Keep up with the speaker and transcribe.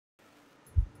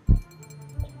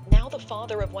the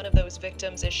father of one of those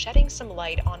victims is shedding some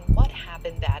light on what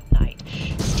happened that night.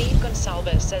 Steve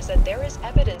Gonsalves says that there is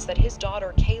evidence that his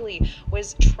daughter Kaylee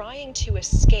was trying to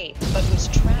escape, but was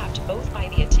trapped both by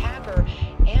the attacker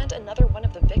and another one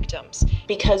of the victims.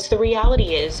 Because the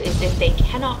reality is if they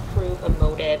cannot prove a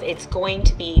motive, it's going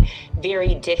to be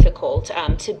very difficult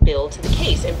to build the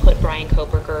case and put Bryan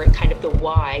Kohberger in kind of the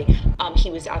why he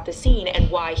was at the scene and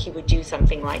why he would do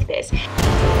something like this.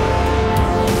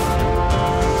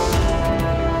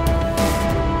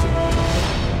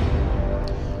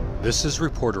 This is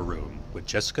Reporter Room with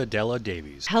Jessica Della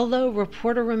Davies. Hello,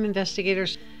 Reporter Room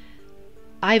investigators.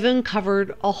 I've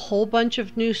uncovered a whole bunch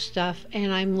of new stuff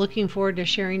and I'm looking forward to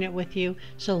sharing it with you.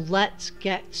 So let's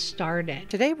get started.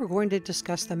 Today we're going to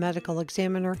discuss the medical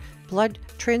examiner, blood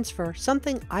transfer,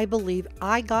 something I believe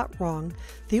I got wrong,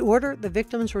 the order the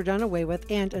victims were done away with,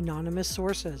 and anonymous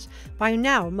sources. By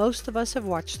now, most of us have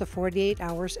watched the 48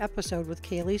 Hours episode with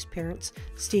Kaylee's parents,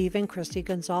 Steve and Christy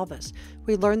Gonsalves.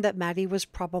 We learned that Maddie was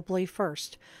probably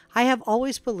first. I have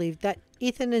always believed that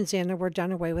Ethan and Xana were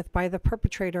done away with by the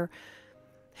perpetrator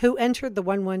who entered the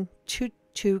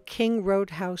 1122 King Road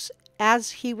house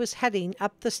as he was heading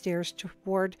up the stairs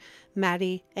toward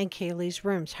Maddie and Kaylee's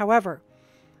rooms. However,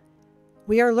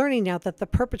 we are learning now that the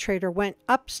perpetrator went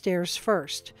upstairs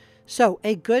first. So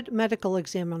a good medical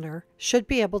examiner should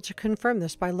be able to confirm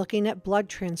this by looking at blood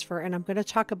transfer, and I'm going to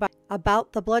talk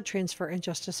about the blood transfer in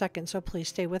just a second, so please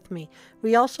stay with me.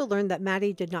 We also learned that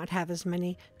Maddie did not have as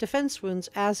many defense wounds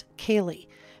as Kaylee,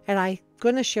 and I'm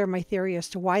going to share my theory as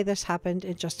to why this happened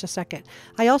in just a second.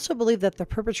 I also believe that the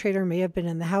perpetrator may have been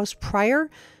in the house prior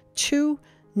to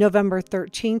November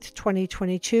 13th,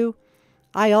 2022.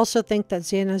 I also think that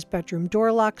Xana's bedroom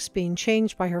door locks being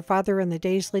changed by her father in the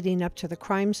days leading up to the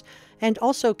crimes, and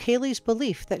also Kaylee's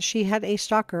belief that she had a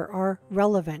stalker, are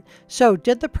relevant. So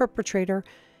did the perpetrator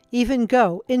even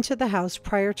go into the house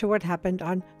prior to what happened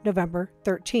on November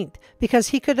 13th? Because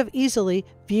he could have easily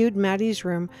viewed Maddie's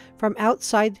room from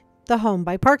outside the home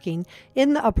by parking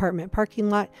in the apartment parking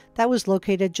lot that was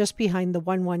located just behind the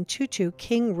 1122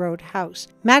 King Road house.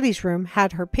 Maddie's room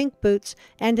had her pink boots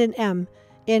and an M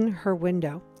in her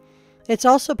window. It's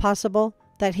also possible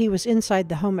that he was inside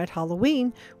the home at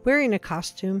Halloween wearing a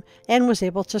costume and was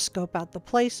able to scope out the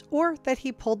place, or that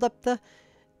he pulled up the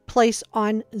place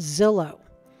on Zillow.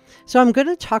 So I'm going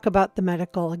to talk about the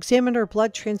medical examiner,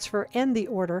 blood transfer, and the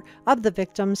order of the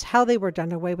victims, how they were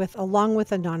done away with, along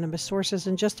with anonymous sources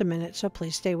in just a minute, so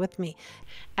please stay with me.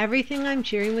 Everything I'm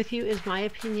sharing with you is my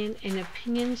opinion, and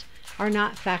opinions are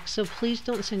not facts, so please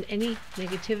don't send any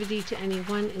negativity to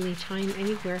anyone, anytime,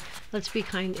 anywhere. Let's be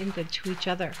kind and good to each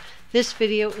other. This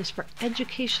video is for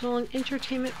educational and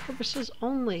entertainment purposes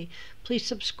only. Please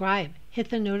subscribe, hit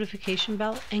the notification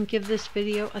bell, and give this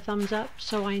video a thumbs up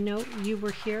so I know you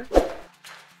were here.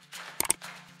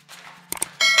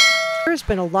 There's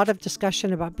been a lot of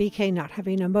discussion about BK not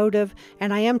having a motive,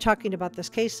 and I am talking about this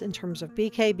case in terms of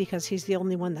BK because he's the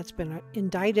only one that's been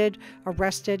indicted,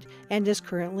 arrested, and is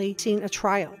currently seeing a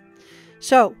trial.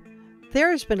 So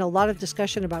there has been a lot of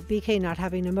discussion about BK not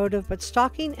having a motive, but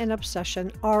stalking and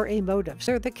obsession are a motive.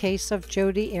 They're the case of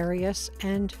Jodi Arias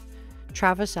and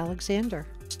Travis Alexander.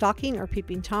 Stalking or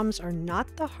peeping toms are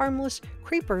not the harmless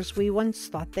creepers we once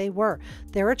thought they were.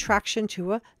 Their attraction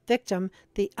to a victim,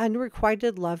 the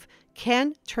unrequited love,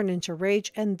 can turn into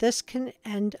rage, and this can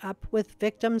end up with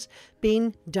victims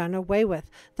being done away with.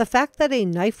 The fact that a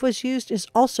knife was used is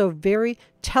also very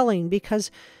telling, because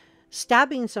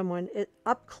stabbing someone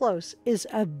up close is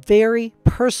a very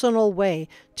personal way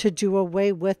to do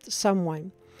away with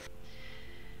someone.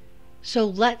 So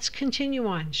let's continue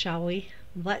on, shall we?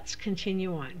 Let's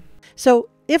continue on. So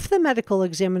if the medical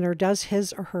examiner does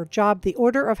his or her job, the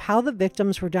order of how the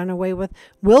victims were done away with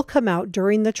will come out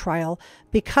during the trial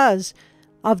because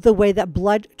of the way that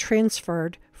blood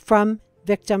transferred from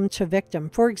victim to victim.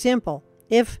 For example,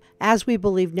 if, as we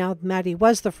believe now, Maddie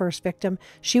was the first victim,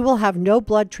 she will have no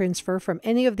blood transfer from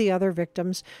any of the other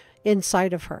victims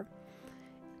inside of her.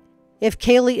 If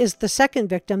Kaylee is the second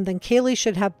victim, then Kaylee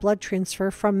should have blood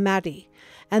transfer from Maddie.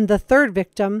 And the third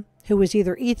victim, who was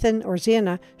either Ethan or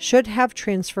Xana, should have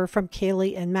transfer from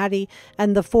Kaylee and Maddie,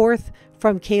 and the fourth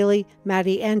from Kaylee,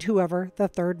 Maddie, and whoever the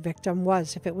third victim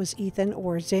was, if it was Ethan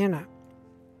or Xana.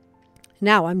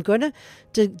 Now, I'm going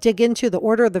to dig into the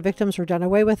order the victims were done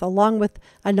away with, along with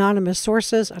anonymous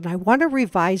sources, and I want to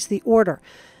revise the order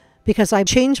because I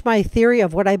changed my theory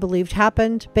of what I believed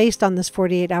happened based on this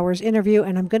 48 Hours interview,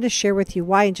 and I'm going to share with you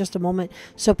why in just a moment,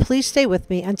 so please stay with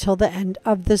me until the end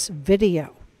of this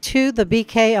video. To the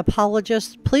BK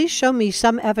apologists, please show me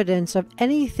some evidence of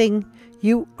anything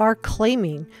you are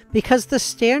claiming, because the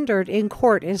standard in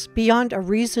court is beyond a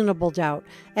reasonable doubt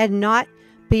and not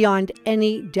beyond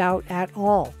any doubt at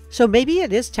all. So maybe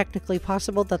it is technically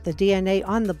possible that the DNA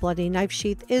on the bloody knife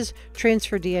sheath is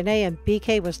transfer DNA and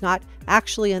BK was not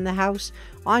actually in the house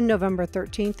on November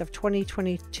 13th of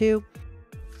 2022.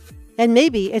 And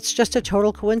maybe it's just a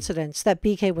total coincidence that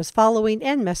BK was following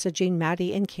and messaging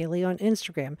Maddie and Kaylee on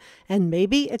Instagram. And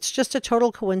maybe it's just a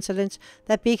total coincidence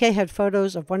that BK had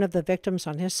photos of one of the victims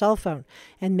on his cell phone.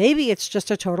 And maybe it's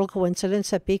just a total coincidence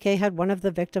that BK had one of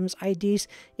the victims' IDs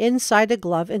inside a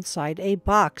glove inside a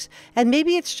box. And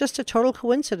maybe it's just a total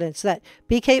coincidence that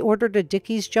BK ordered a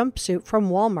Dickies jumpsuit from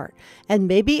Walmart. And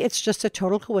maybe it's just a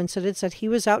total coincidence that he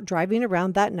was out driving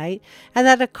around that night and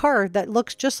that a car that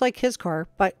looks just like his car,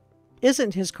 but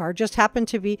isn't his car, just happened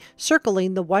to be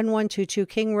circling the 1122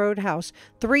 King Road house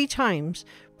 3 times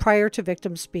prior to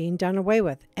victims being done away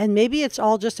with. And maybe it's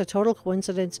all just a total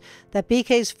coincidence that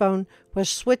BK's phone was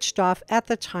switched off at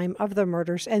the time of the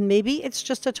murders. And maybe it's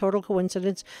just a total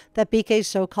coincidence that BK's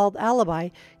so-called alibi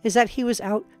is that he was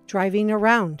out driving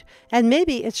around. And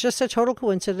maybe it's just a total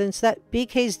coincidence that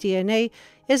BK's DNA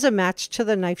is a match to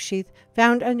the knife sheath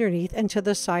found underneath and to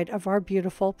the side of our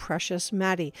beautiful, precious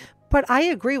Maddie. But I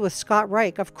agree with Scott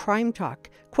Reisch of Crime Talk.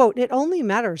 Quote, "It only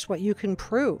matters what you can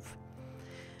prove."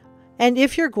 And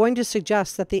if you're going to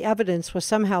suggest that the evidence was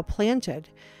somehow planted,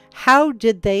 how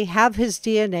did they have his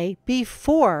DNA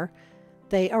before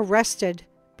they arrested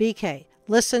BK?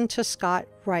 Listen to Scott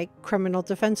Reisch, criminal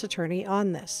defense attorney,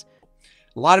 on this.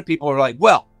 A lot of people are like,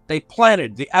 well, they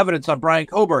planted the evidence on Bryan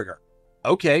Kohberger.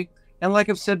 Okay. And like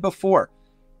I've said before,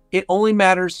 it only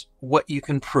matters what you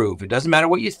can prove. It doesn't matter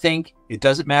what you think. It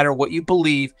doesn't matter what you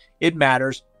believe. It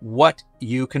matters what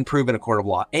you can prove in a court of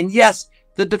law. And yes,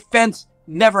 the defense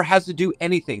never has to do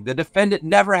anything. The defendant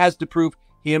never has to prove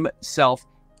himself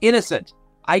innocent.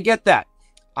 I get that.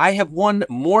 I have won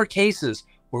more cases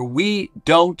where we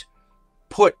don't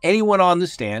put anyone on the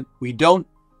stand. We don't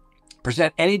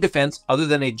present any defense other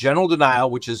than a general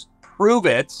denial, which is prove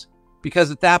it, because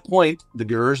at that point, the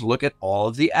jurors look at all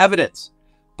of the evidence.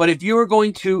 But if you are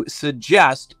going to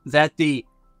suggest that the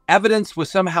evidence was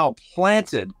somehow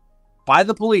planted by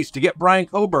the police to get Bryan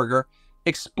Kohberger,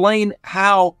 explain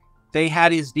how they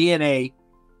had his DNA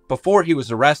before he was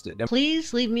arrested.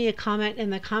 Please leave me a comment in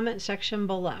the comment section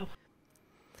below.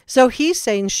 So he's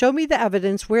saying, show me the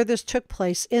evidence where this took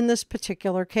place in this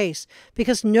particular case,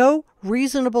 because no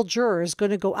reasonable juror is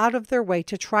going to go out of their way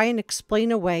to try and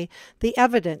explain away the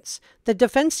evidence. The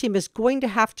defense team is going to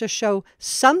have to show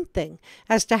something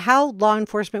as to how law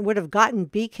enforcement would have gotten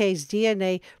BK's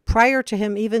DNA prior to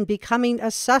him even becoming a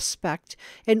suspect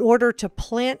in order to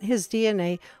plant his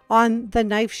DNA on the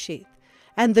knife sheath.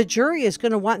 And the jury is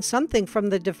going to want something from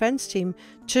the defense team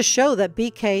to show that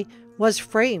BK was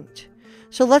framed.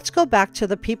 So let's go back to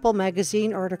the People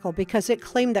magazine article, because it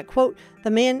claimed that, quote,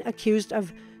 the man accused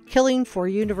of killing 4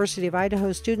 University of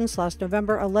Idaho students last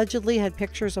November allegedly had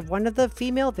pictures of one of the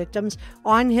female victims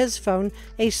on his phone,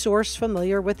 a source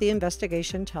familiar with the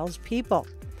investigation tells People.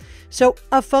 So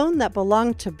a phone that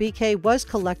belonged to BK was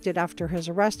collected after his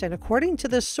arrest, and according to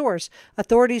this source,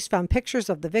 authorities found pictures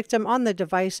of the victim on the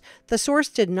device. The source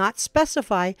did not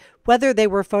specify whether they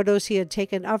were photos he had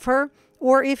taken of her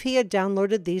or if he had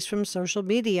downloaded these from social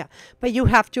media. But you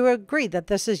have to agree that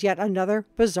this is yet another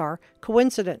bizarre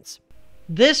coincidence.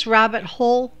 This rabbit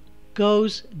hole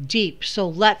goes deep, so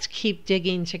let's keep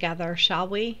digging together, shall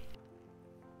we?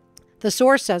 The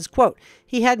source says, quote,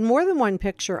 he had more than one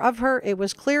picture of her. It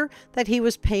was clear that he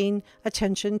was paying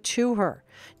attention to her.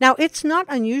 Now, it's not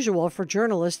unusual for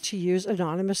journalists to use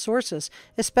anonymous sources,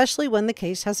 especially when the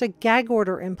case has a gag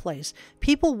order in place.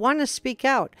 People want to speak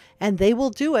out, and they will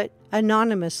do it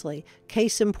anonymously.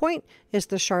 Case in point is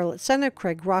the Charlotte Senate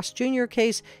Craig Ross Jr.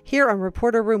 case. Here on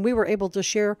Reporter Room, we were able to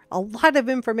share a lot of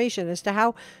information as to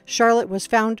how Charlotte was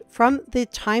found from the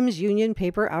Times-Union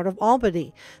paper out of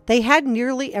Albany. They had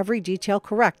nearly every detail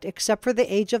correct, except for the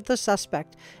age of the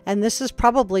suspect. And this is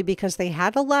probably because they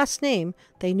had a last name.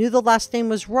 They knew the last name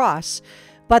was Ross,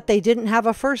 but they didn't have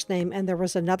a first name, and there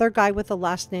was another guy with the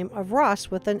last name of Ross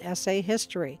with an SA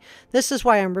history. This is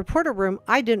why on Reporter Room,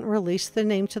 I didn't release the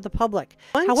name to the public.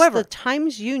 However, the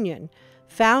Times-Union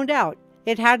found out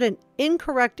it had an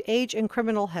incorrect age and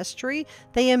criminal history,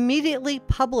 they immediately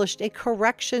published a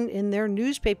correction in their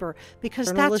newspaper,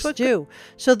 because that's what do.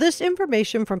 So this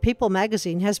information from People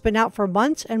magazine has been out for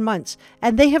months and months,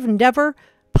 and they have never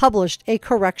published a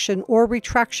correction or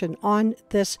retraction on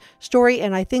this story,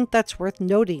 and I think that's worth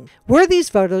noting. Were these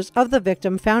photos of the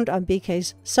victim found on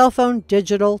BK's cell phone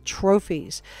digital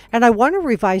trophies? And I want to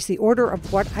revise the order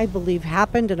of what I believe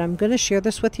happened, and I'm going to share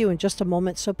this with you in just a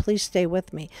moment, so please stay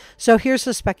with me. So here's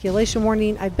the speculation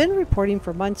warning. I've been reporting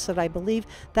for months that I believe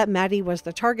that Maddie was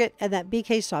the target and that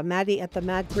BK saw Maddie at the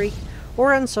Mad Greek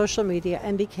or on social media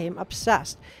and became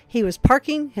obsessed. He was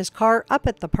parking his car up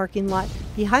at the parking lot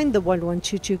behind the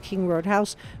 1122 King Road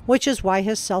house, which is why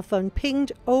his cell phone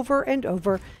pinged over and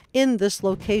over in this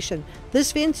location.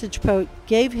 This vantage point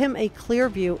gave him a clear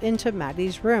view into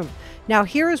Maddie's room. Now,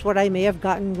 here is what I may have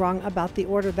gotten wrong about the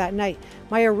order that night.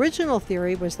 My original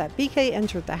theory was that BK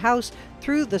entered the house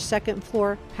through the second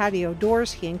floor patio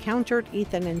doors. He encountered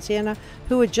Ethan and Xana,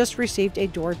 who had just received a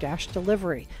DoorDash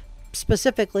delivery.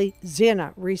 Specifically,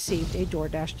 Xana received a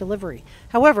DoorDash delivery.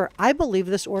 However, I believe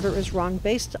this order is wrong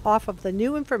based off of the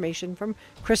new information from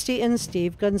Christy and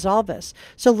Steve Gonsalves.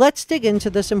 So let's dig into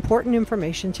this important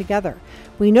information together.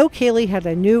 We know Kaylee had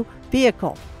a new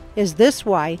vehicle. Is this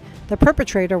why the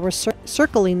perpetrator was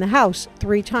circling the house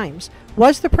 3 times?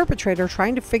 Was the perpetrator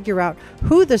trying to figure out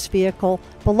who this vehicle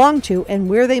belonged to and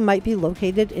where they might be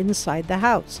located inside the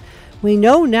house? We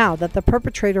know now that the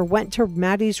perpetrator went to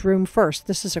Maddie's room first.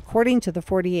 This is according to the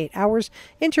 48 Hours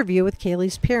interview with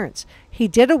Kaylee's parents. He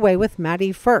did away with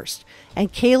Maddie first,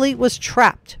 and Kaylee was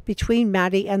trapped between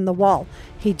Maddie and the wall.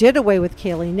 He did away with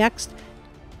Kaylee next,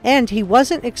 and he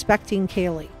wasn't expecting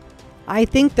Kaylee. I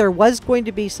think there was going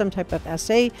to be some type of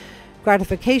SA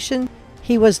gratification.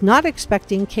 He was not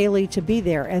expecting Kaylee to be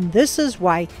there, and this is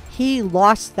why he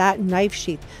lost that knife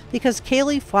sheath, because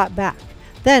Kaylee fought back.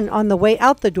 Then, on the way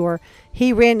out the door,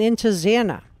 he ran into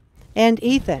Xana and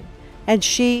Ethan, and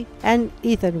she and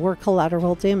Ethan were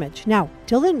collateral damage. Now,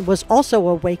 Dylan was also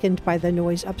awakened by the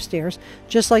noise upstairs,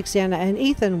 just like Xana and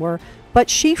Ethan were, but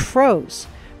she froze.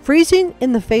 Freezing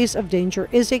in the face of danger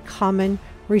is a common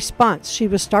response. She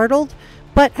was startled,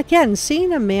 but again,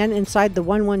 seeing a man inside the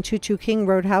 1122 King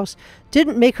Road house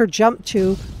didn't make her jump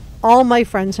to, all my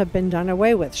friends have been done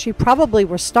away with. She probably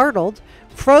was startled,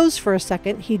 froze for a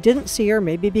second. He didn't see her,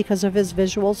 maybe because of his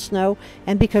visual snow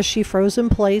and because she froze in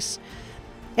place.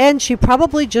 And she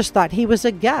probably just thought he was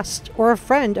a guest or a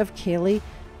friend of Kaylee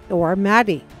or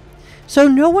Maddie. So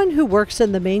no one who works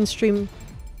in the mainstream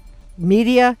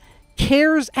media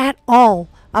cares at all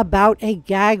about a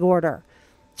gag order.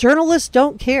 Journalists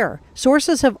don't care.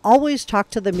 Sources have always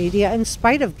talked to the media in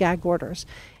spite of gag orders.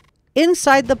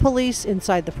 Inside the police,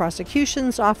 inside the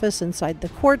prosecution's office, inside the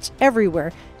courts,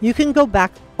 everywhere. You can go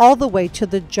back all the way to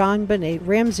the John Benet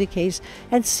Ramsey case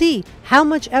and see how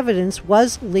much evidence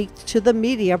was leaked to the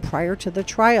media prior to the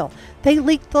trial. They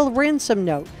leaked the ransom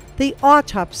note, the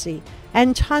autopsy,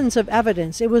 and tons of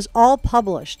evidence. It was all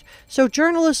published. So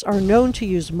journalists are known to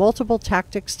use multiple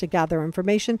tactics to gather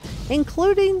information,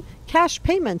 including cash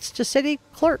payments to city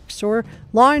clerks or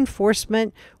law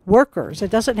enforcement workers.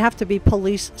 It doesn't have to be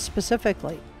police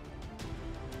specifically.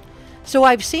 So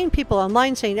I've seen people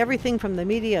online saying everything from the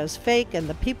media is fake and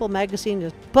the People magazine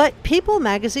is, but People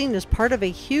magazine is part of a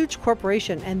huge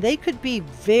corporation and they could be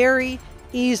very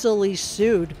easily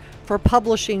sued for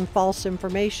publishing false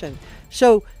information.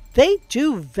 So they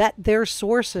do vet their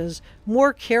sources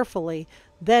more carefully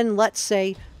than, let's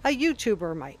say, a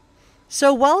YouTuber might.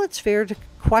 So while it's fair to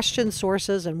question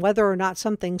sources and whether or not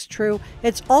something's true,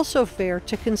 it's also fair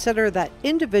to consider that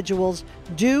individuals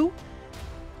do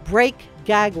break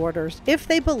gag orders if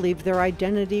they believe their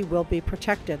identity will be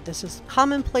protected. This is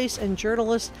commonplace, and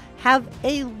journalists have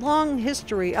a long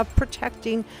history of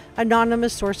protecting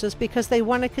anonymous sources because they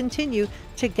want to continue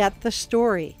to get the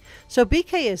story. So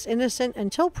BK is innocent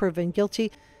until proven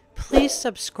guilty. Please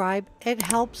subscribe. It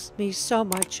helps me so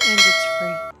much, and it's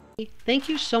free. Thank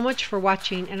you so much for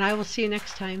watching, and I will see you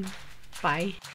next time. Bye.